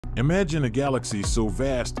Imagine a galaxy so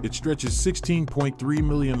vast it stretches 16.3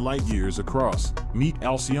 million light-years across. Meet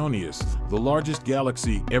Alcyoneus, the largest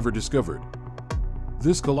galaxy ever discovered.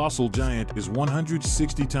 This colossal giant is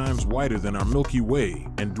 160 times wider than our Milky Way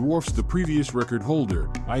and dwarfs the previous record holder,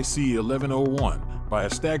 IC 1101, by a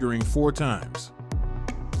staggering 4 times.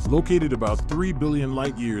 Located about 3 billion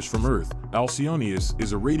light-years from Earth, Alcyoneus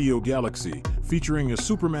is a radio galaxy featuring a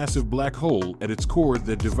supermassive black hole at its core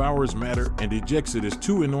that devours matter and ejects it as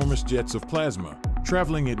 2 enormous jets of plasma,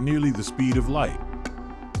 traveling at nearly the speed of light.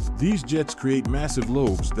 These jets create massive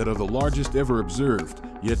lobes that are the largest ever observed,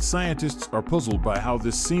 yet scientists are puzzled by how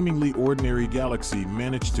this seemingly ordinary galaxy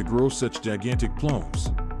managed to grow such gigantic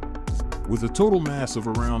plumes. With a total mass of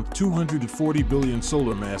around 240 billion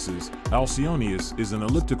solar masses, Alcyoneus is an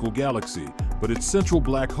elliptical galaxy, but its central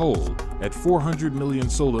black hole, at 400 million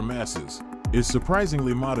solar masses, is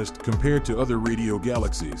surprisingly modest compared to other radio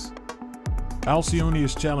galaxies.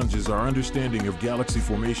 Alcyoneus challenges our understanding of galaxy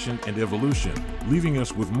formation and evolution, leaving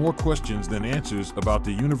us with more questions than answers about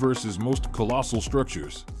the universe's most colossal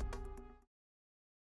structures.